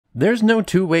There's no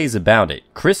two ways about it.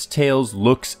 Cris Tales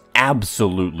looks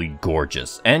absolutely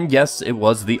gorgeous, and yes, it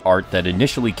was the art that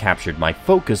initially captured my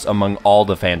focus among all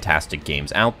the fantastic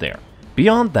games out there.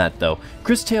 Beyond that though,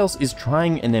 Cris Tales is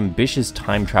trying an ambitious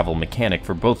time travel mechanic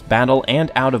for both battle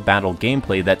and out-of-battle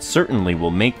gameplay that certainly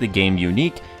will make the game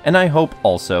unique, and I hope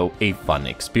also a fun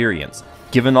experience.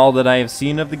 Given all that I have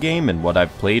seen of the game and what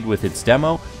I've played with its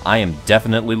demo, I am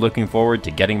definitely looking forward to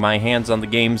getting my hands on the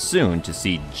game soon to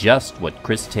see just what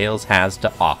Cris Tales has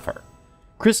to offer.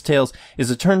 Cris Tales is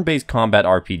a turn-based combat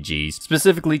RPG,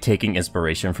 specifically taking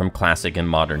inspiration from classic and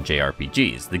modern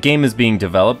JRPGs. The game is being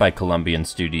developed by Colombian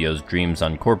studios Dreams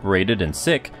Uncorporated and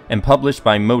Sick, and published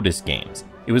by Modus Games.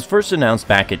 It was first announced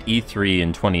back at E3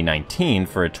 in 2019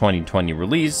 for a 2020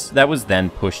 release that was then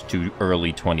pushed to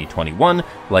early 2021,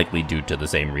 likely due to the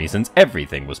same reasons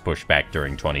everything was pushed back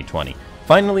during 2020.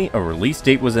 Finally, a release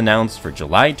date was announced for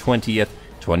July 20th,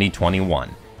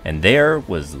 2021. And there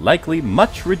was likely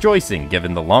much rejoicing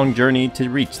given the long journey to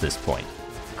reach this point.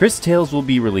 Cris Tales will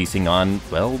be releasing on,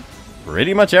 well,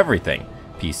 pretty much everything.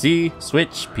 PC,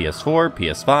 Switch, PS4,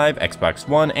 PS5, Xbox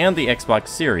One, and the Xbox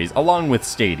Series, along with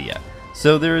Stadia.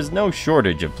 So there is no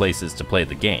shortage of places to play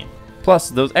the game. Plus,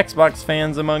 those Xbox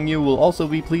fans among you will also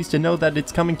be pleased to know that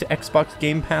it's coming to Xbox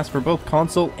Game Pass for both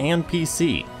console and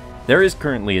PC. There is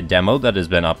currently a demo that has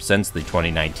been up since the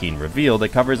 2019 reveal that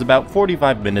covers about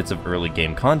 45 minutes of early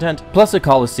game content, plus a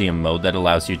Coliseum mode that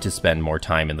allows you to spend more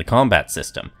time in the combat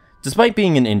system. Despite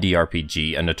being an indie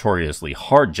RPG, a notoriously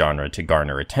hard genre to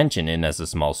garner attention in as a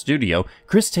small studio,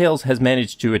 Cris Tales has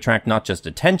managed to attract not just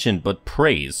attention but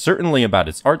praise, certainly about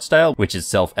its art style, which is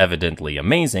self-evidently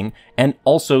amazing, and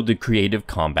also the creative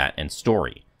combat and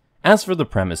story. As for the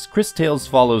premise, Cris Tales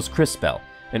follows Crispell,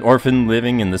 an orphan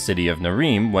living in the city of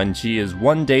Narim when she is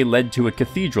one day led to a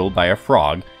cathedral by a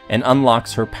frog and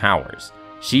unlocks her powers.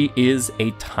 She is a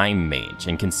time mage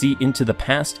and can see into the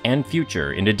past and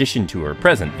future in addition to her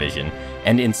present vision,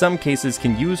 and in some cases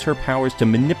can use her powers to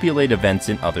manipulate events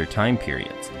in other time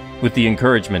periods. With the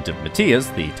encouragement of Matthias,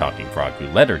 the talking frog who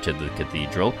led her to the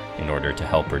cathedral in order to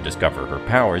help her discover her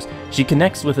powers, she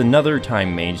connects with another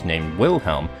time mage named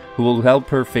Wilhelm, who will help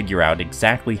her figure out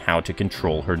exactly how to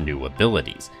control her new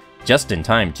abilities. Just in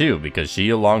time too, because she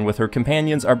along with her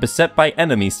companions are beset by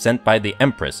enemies sent by the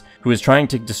Empress, who is trying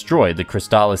to destroy the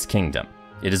Crystallis Kingdom.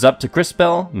 It is up to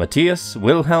Crispell, Matthias,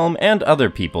 Wilhelm, and other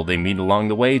people they meet along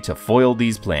the way to foil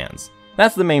these plans.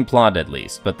 That's the main plot at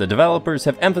least, but the developers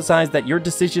have emphasized that your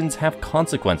decisions have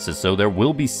consequences, so there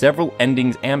will be several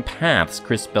endings and paths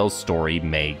Crispell's story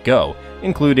may go,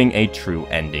 including a true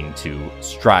ending to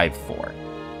strive for.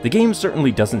 The game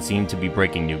certainly doesn't seem to be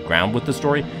breaking new ground with the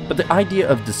story, but the idea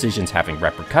of decisions having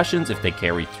repercussions if they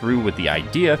carry through with the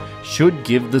idea should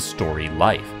give the story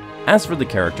life. As for the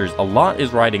characters, a lot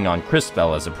is riding on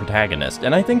Crispell as a protagonist,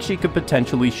 and I think she could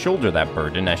potentially shoulder that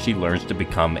burden as she learns to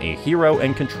become a hero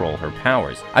and control her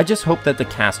powers. I just hope that the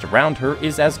cast around her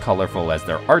is as colorful as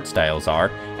their art styles are,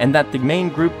 and that the main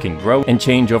group can grow and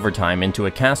change over time into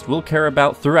a cast we'll care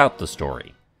about throughout the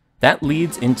story. That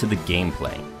leads into the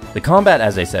gameplay. The combat,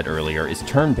 as I said earlier, is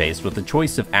turn-based with the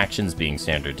choice of actions being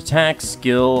standard attack,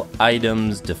 skill,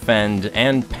 items, defend,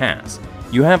 and pass.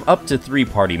 You have up to 3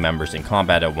 party members in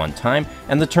combat at one time,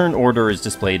 and the turn order is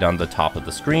displayed on the top of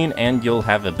the screen, and you'll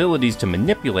have abilities to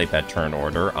manipulate that turn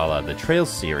order a la the Trails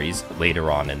series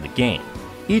later on in the game.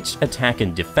 Each attack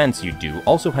and defense you do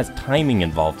also has timing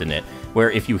involved in it, where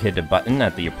if you hit a button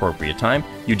at the appropriate time,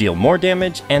 you deal more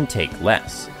damage and take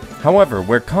less. However,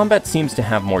 where combat seems to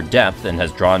have more depth and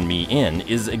has drawn me in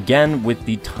is again with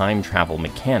the time travel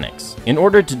mechanics. In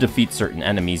order to defeat certain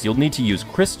enemies, you'll need to use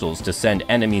crystals to send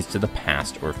enemies to the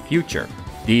past or future.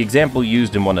 The example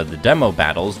used in one of the demo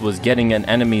battles was getting an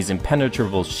enemy's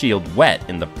impenetrable shield wet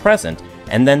in the present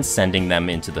and then sending them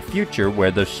into the future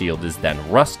where the shield is then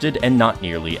rusted and not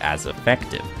nearly as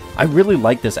effective. I really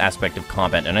like this aspect of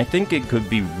combat, and I think it could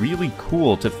be really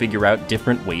cool to figure out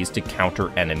different ways to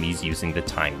counter enemies using the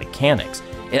time mechanics.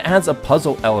 It adds a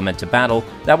puzzle element to battle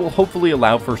that will hopefully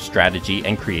allow for strategy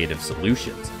and creative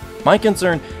solutions. My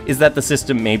concern is that the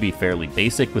system may be fairly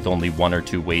basic with only 1 or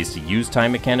 2 ways to use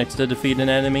time mechanics to defeat an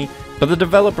enemy, but the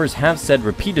developers have said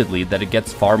repeatedly that it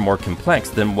gets far more complex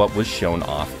than what was shown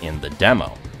off in the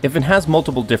demo. If it has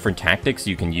multiple different tactics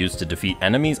you can use to defeat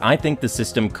enemies, I think the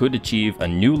system could achieve a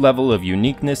new level of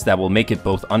uniqueness that will make it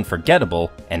both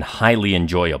unforgettable and highly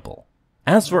enjoyable.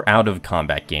 As for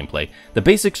out-of-combat gameplay, the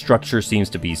basic structure seems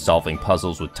to be solving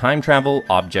puzzles with time travel,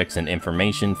 objects and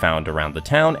information found around the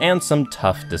town, and some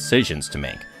tough decisions to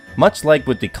make. Much like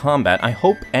with the combat, I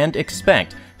hope and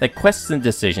expect that quests and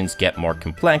decisions get more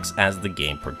complex as the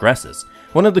game progresses.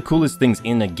 One of the coolest things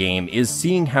in a game is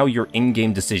seeing how your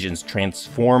in-game decisions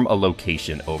transform a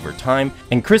location over time,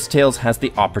 and Cris Tales has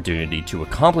the opportunity to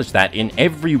accomplish that in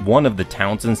every one of the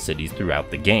towns and cities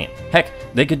throughout the game. Heck,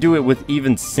 they could do it with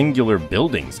even singular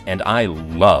buildings, and I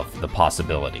love the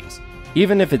possibilities.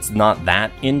 Even if it's not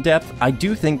that in-depth, I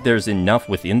do think there's enough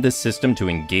within this system to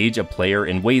engage a player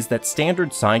in ways that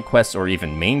standard side quests or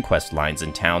even main quest lines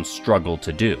in towns struggle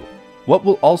to do. What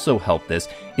will also help this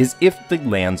is if the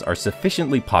lands are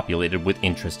sufficiently populated with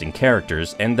interesting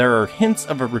characters, and there are hints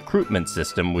of a recruitment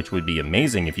system, which would be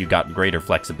amazing if you got greater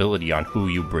flexibility on who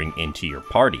you bring into your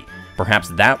party. Perhaps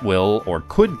that will, or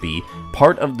could be,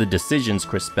 part of the decisions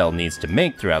Crispell needs to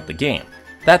make throughout the game.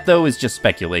 That though is just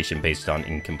speculation based on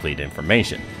incomplete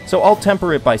information, so I'll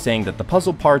temper it by saying that the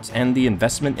puzzle parts and the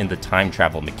investment in the time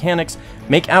travel mechanics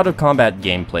make out-of-combat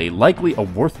gameplay likely a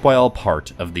worthwhile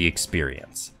part of the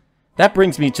experience. That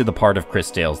brings me to the part of Cris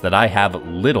Tales that I have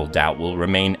little doubt will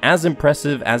remain as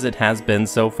impressive as it has been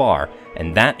so far,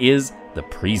 and that is the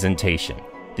presentation.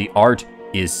 The art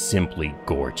is simply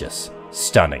gorgeous,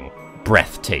 stunning,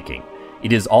 breathtaking.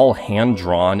 It is all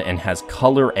hand-drawn and has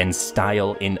color and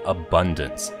style in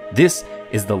abundance. This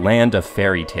is the land of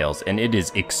fairy tales, and it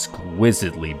is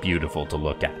exquisitely beautiful to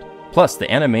look at. Plus,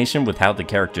 the animation with how the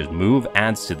characters move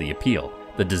adds to the appeal.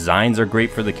 The designs are great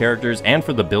for the characters and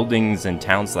for the buildings and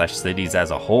towns/cities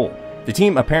as a whole. The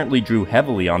team apparently drew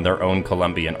heavily on their own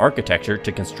Colombian architecture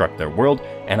to construct their world,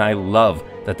 and I love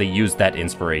that they used that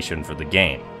inspiration for the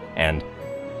game. And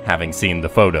having seen the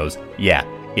photos, yeah,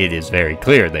 it is very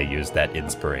clear they used that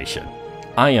inspiration.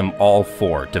 I am all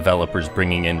for developers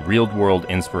bringing in real-world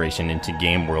inspiration into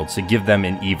game worlds to give them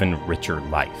an even richer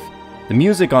life. The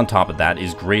music on top of that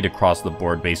is great across the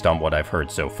board based on what I've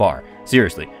heard so far.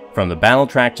 Seriously, from the battle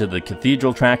track to the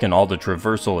cathedral track and all the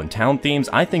traversal and town themes,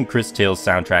 I think Cris Tales'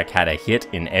 soundtrack had a hit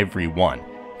in every one.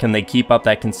 Can they keep up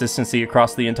that consistency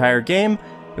across the entire game?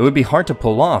 It would be hard to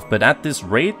pull off, but at this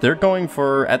rate, they're going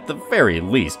for, at the very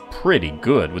least, pretty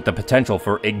good, with the potential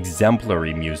for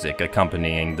exemplary music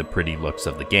accompanying the pretty looks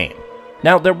of the game.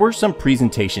 Now, there were some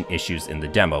presentation issues in the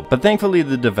demo, but thankfully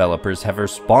the developers have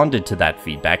responded to that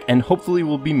feedback and hopefully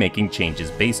will be making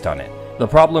changes based on it. The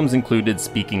problems included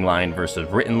speaking line versus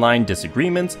written line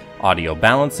disagreements, audio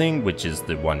balancing, which is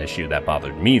the one issue that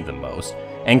bothered me the most,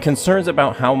 and concerns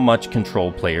about how much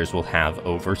control players will have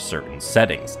over certain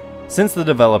settings. Since the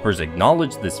developers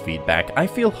acknowledged this feedback, I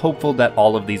feel hopeful that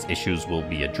all of these issues will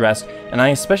be addressed, and I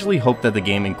especially hope that the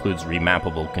game includes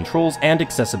remappable controls and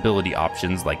accessibility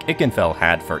options like Ikenfell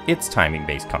had for its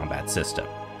timing-based combat system.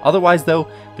 Otherwise though,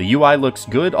 the UI looks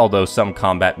good, although some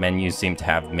combat menus seem to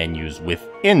have menus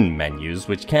within menus,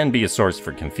 which can be a source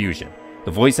for confusion. The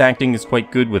voice acting is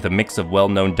quite good, with a mix of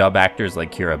well-known dub actors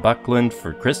like Kira Buckland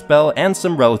for Crispell and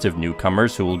some relative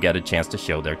newcomers who will get a chance to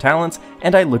show their talents,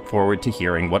 and I look forward to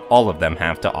hearing what all of them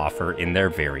have to offer in their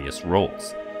various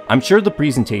roles. I'm sure the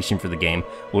presentation for the game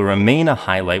will remain a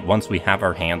highlight once we have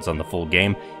our hands on the full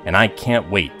game, and I can't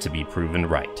wait to be proven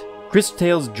right. Cris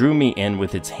Tales drew me in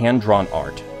with its hand-drawn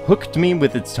art, hooked me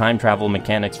with its time travel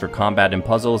mechanics for combat and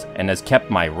puzzles, and has kept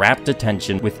my rapt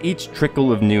attention with each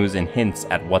trickle of news and hints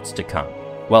at what's to come.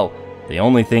 Well, the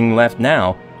only thing left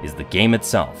now is the game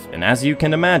itself, and as you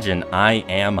can imagine, I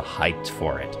am hyped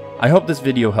for it. I hope this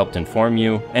video helped inform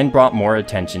you and brought more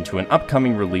attention to an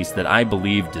upcoming release that I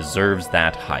believe deserves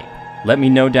that hype. Let me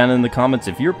know down in the comments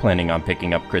if you're planning on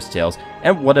picking up Cris Tales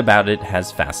and what about it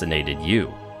has fascinated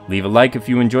you. Leave a like if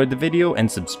you enjoyed the video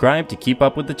and subscribe to keep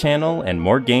up with the channel and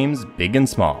more games big and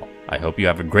small. I hope you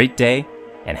have a great day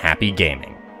and happy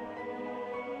gaming.